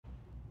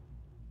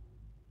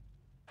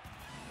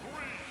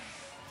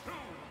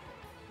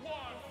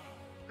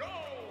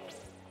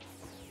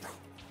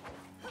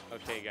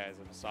Okay, guys,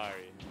 I'm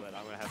sorry, but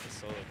I'm going to have to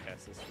solo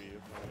cast this for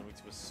you. I'm going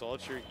to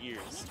assault your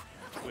ears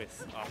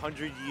with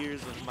 100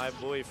 years of my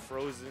boy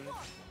Frozen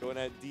going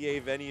at DA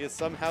Venia.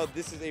 Somehow,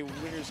 this is a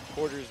winner's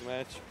quarters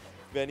match.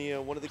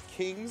 Venia, one of the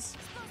kings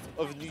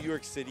of New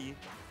York City,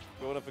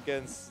 going up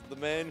against the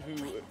man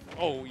who...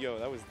 Oh, yo,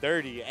 that was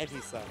dirty, and he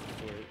signed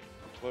for it.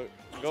 But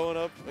going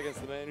up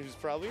against the man who's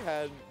probably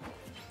had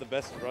the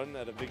best run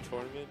at a big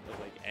tournament of,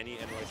 like, any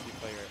NYC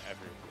player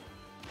ever.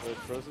 But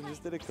Frozen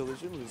just did a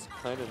collision, was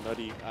kind of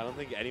nutty. I don't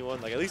think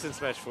anyone, like at least in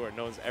Smash 4,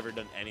 no one's ever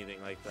done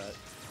anything like that.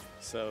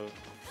 So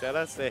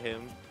shoutouts to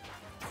him.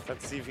 Have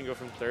to see if he can go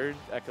from 3rd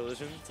at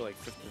collision to like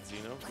 5th at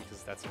Xeno,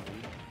 because that's a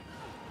lead.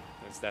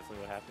 That's definitely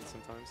what happens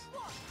sometimes.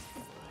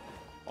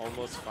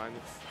 Almost fine.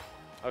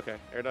 Okay,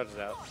 air dodge is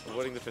out.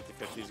 Avoiding the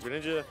 50-50s.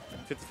 Greninja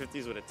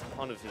 50-50s with a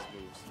ton of his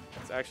moves.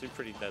 It's actually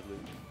pretty deadly.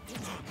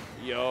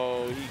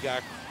 Yo, he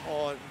got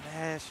caught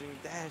mashing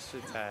dash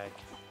attack.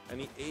 And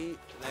he ate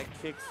that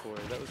kick for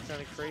it. That was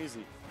kind of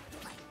crazy.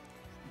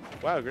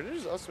 Wow,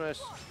 Greninja's up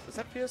smash. Was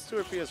that PS2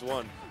 or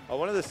PS1? Oh,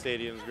 one of the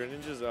stadiums.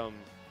 Greninja's, Oh,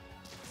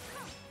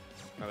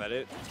 that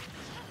it?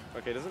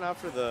 Okay, doesn't opt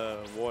for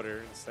the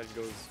water. Instead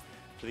goes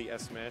for the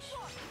S smash.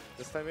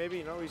 This time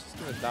maybe? No, he's just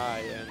going to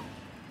die. And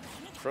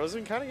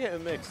Frozen kind of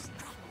getting mixed.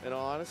 In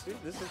all honesty,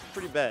 this is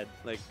pretty bad.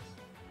 Like,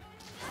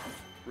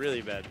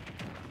 really bad.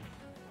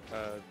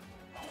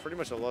 Pretty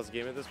much a lost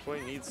game at this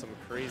point. Needs some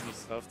crazy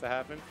stuff to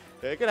happen.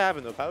 Yeah, it could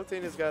happen though.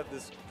 Palutena's got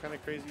this kind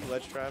of crazy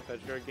ledge trap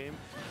edge guard game.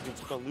 You can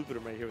keep on looping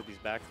him right here with these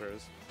back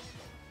throws.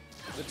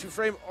 The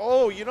 2-frame.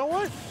 Oh, you know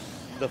what?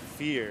 The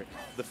fear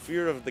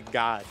of the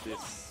god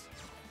is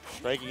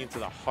striking into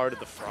the heart of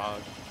the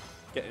frog,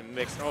 getting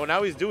mixed. Oh,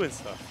 now he's doing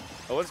stuff.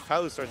 Oh, once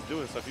Palu starts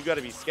doing stuff, you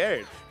gotta be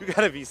scared. You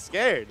gotta be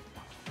scared.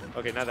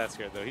 Okay, not that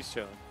scared though. He's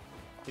chilling.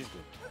 He's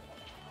good.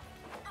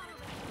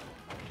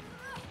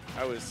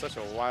 That was such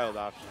a wild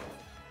option.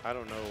 I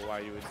don't know why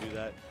you would do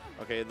that.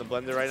 Okay, and the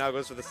blender right now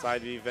goes for the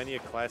side B. Venia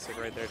classic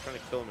right there, trying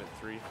to kill him at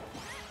 3.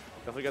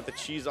 Definitely got the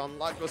cheese on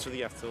lock, goes for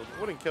the F tilt.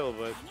 Wouldn't kill,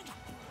 but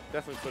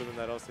definitely put him in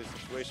that all-stage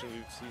situation.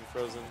 We've seen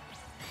Frozen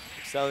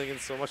excelling in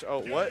so much. Oh,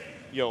 what?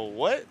 Yo,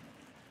 what?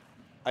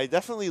 I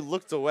definitely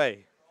looked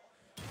away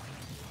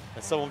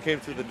as someone came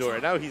through the door.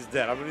 Now he's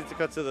dead. I'm going to need to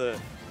cut to the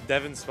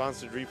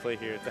Devin-sponsored replay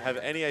here to have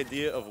any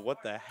idea of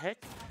what the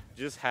heck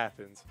just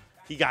happened.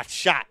 He got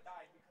shot.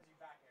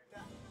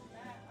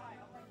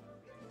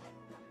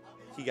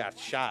 He got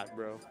shot,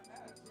 bro.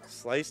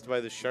 Sliced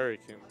by the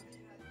shuriken.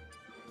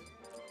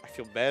 I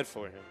feel bad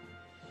for him.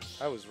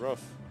 That was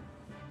rough.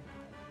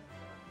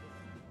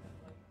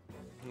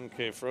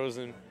 Okay,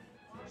 Frozen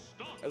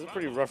has a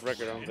pretty rough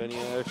record on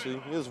Venia,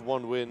 actually. He has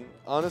 1 win.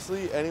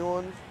 Honestly,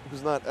 anyone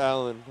who's not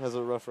Alan has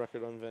a rough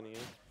record on Venia.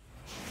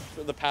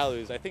 For the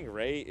Palus, I think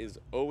Ray is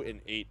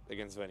 0-8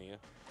 against Venia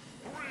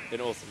in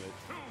Ultimate,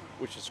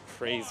 which is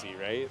crazy,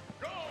 right?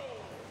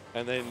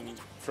 And then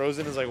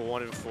Frozen is like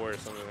 1-4 or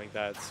something like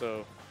that.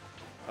 So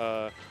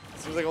it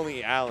seems like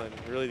only Alan,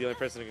 really the only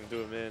person who can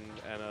do him in.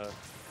 And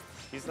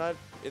he's not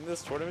in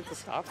this tournament to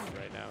stop him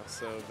right now.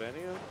 So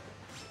Venia,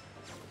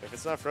 if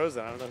it's not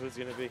Frozen, I don't know who it's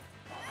going to be.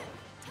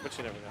 But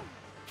you never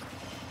know.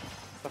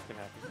 Stuff can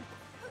happen.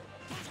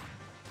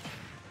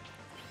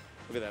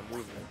 Look at that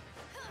movement.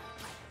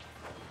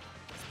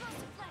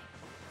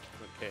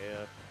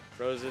 Okay,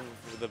 Frozen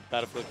with the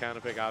Battlefield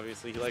counter pick,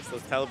 obviously. He likes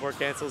those teleport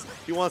cancels.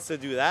 He wants to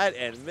do that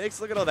and mix.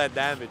 Look at all that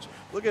damage.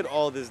 Look at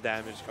all this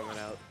damage coming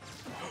out.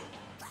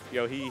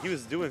 Yo, he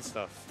was doing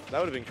stuff. That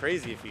would have been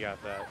crazy if he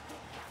got that.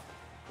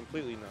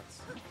 Completely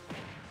nuts.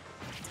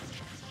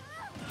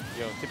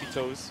 Yo, tippy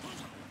toes.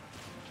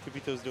 Tippy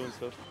toes doing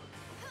stuff.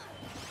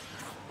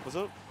 What's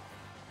up?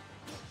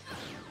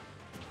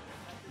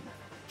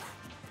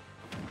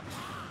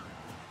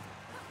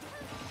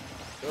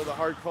 Yo, the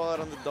hard call out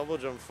on the double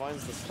jump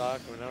finds the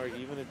stock. Now we're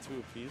even at 2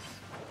 apiece.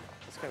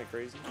 That's kind of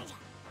crazy.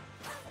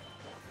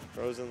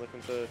 Frozen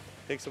looking to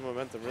take some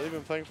momentum. Really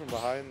been playing from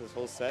behind this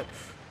whole set.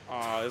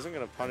 Isn't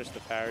going to punish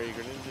the parry.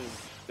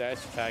 Greninja's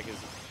dash attack is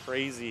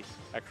crazy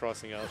at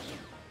crossing up.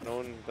 No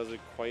one does it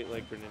quite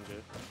like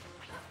Greninja.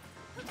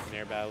 And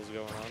air battles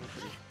going on.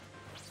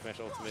 Smash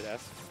Ultimate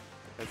S,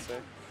 I'd say.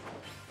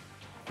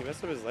 He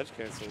messed up his ledge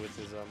cancel with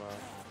his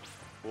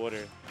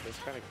water. That's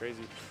kind of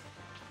crazy.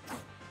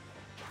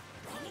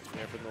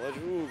 There from the ledge.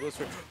 Ooh, goes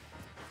for...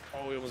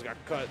 Oh, he almost got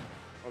cut.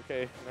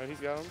 Okay, now he's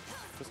got him.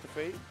 Twist of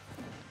Fate.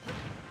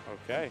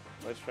 Okay,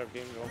 ledge trap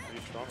game going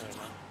pretty strong right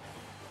now.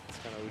 It's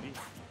kind of OD.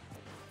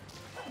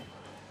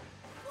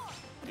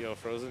 Yo,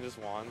 Frozen just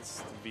wants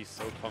to be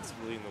so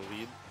comfortably in the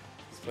lead.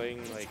 He's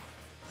playing like...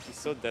 He's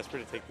so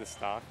desperate to take this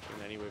stock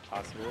in any way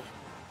possible.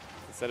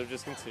 Instead of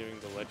just continuing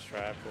the ledge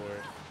trap,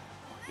 or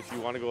if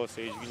you want to go off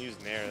stage, you can use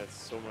Nair. That's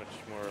so much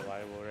more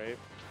reliable, right?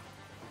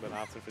 But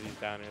opting for these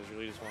down airs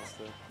really just wants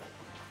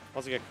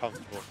to get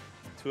comfortable.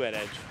 2 at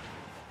edge.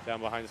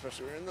 Down behind,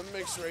 especially we're in the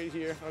mix right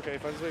here. Okay,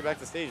 finds his way back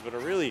to stage, but a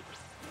really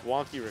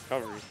wonky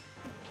recovery.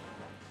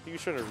 He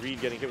was trying to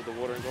read getting hit with the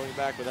water and going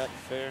back with that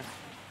fair,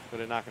 but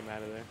it knocked him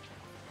out of there.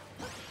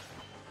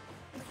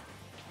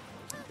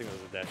 I think that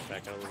was a dash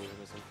back out of the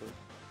loop or something.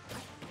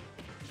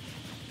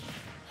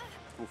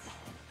 Oof.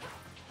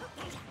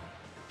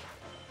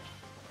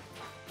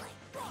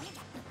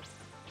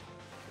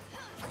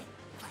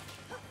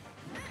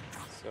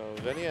 So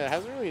Venia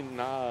hasn't really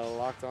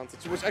locked onto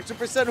too much extra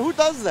percent. Who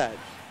does that?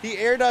 He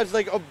air dodged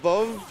like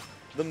above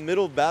the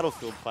middle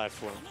battlefield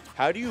platform.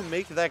 How do you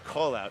make that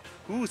call out?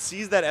 Who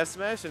sees that F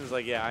smash and is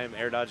like, yeah, I am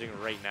air dodging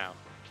right now?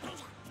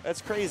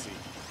 That's crazy.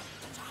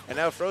 And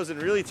now Frozen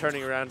really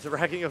turning around,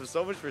 racking up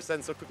so much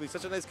percent so quickly.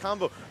 Such a nice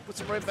combo.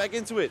 Puts him right back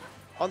into it.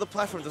 On the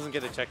platform, doesn't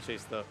get a check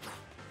chase though.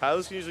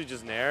 Pilots can usually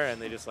just nair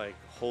and they just like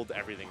hold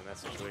everything in that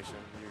situation.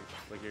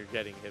 You're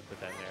getting hit with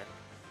that nair.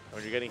 And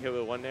when you're getting hit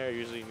with one nair, it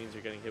usually means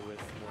you're getting hit with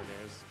more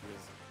nairs,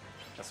 because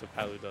that's what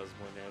Palu does,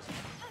 more nairs.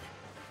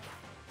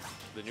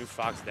 The new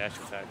Fox dash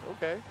attack.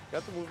 Okay,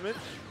 got the movement.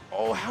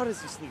 Oh, how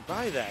does he sneak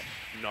by that?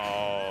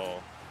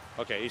 No.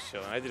 Okay, he's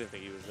chilling. I didn't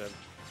think he was dead.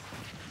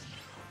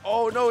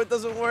 Oh, no, it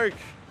doesn't work.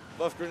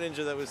 Buff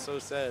Greninja, that was so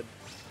sad.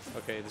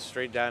 Okay, the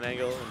straight down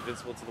angle,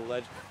 invincible to the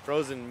ledge.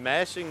 Frozen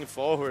mashing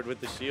forward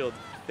with the shield.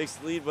 Takes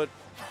the lead, but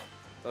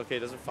okay,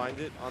 doesn't find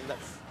it on that.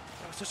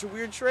 That was such a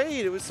weird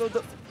trade. It was so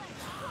dumb.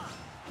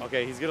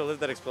 Okay, he's going to live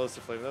that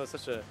explosive flame. That was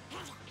such a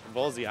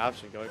ballsy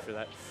option going for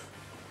that.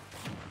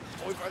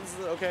 Oh, he finds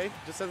the, okay,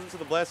 just sends him to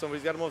the blast zone, but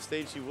he's got him off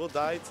stage. He will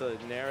die to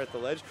nair at the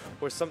ledge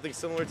or something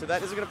similar to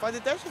that. Is he going to find the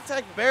dash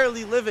attack?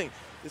 Barely living.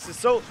 This is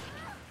so...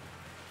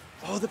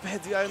 Oh, the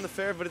bad DI in the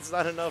fair, but it's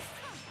not enough.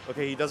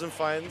 Okay, he doesn't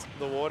find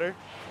the water.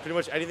 Pretty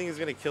much anything is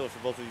going to kill for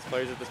both of these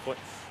players at this point.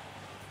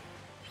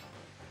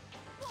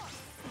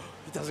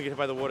 He doesn't get hit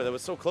by the water. That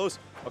was so close.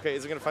 Okay,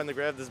 is he going to find the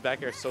grab? This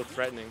back air is so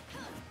threatening.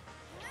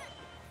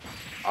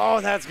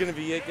 Oh, that's going to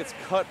be it. Gets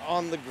cut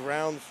on the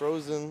ground.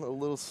 Frozen a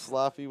little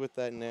sloppy with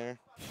that nair.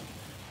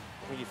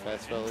 I think he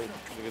fast fell it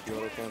to get the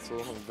auto cancel.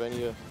 And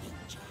Venia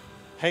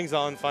hangs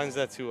on, finds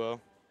that 2-0.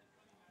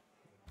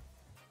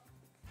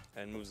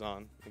 And moves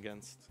on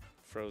against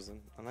Frozen.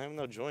 And I have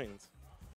no joins.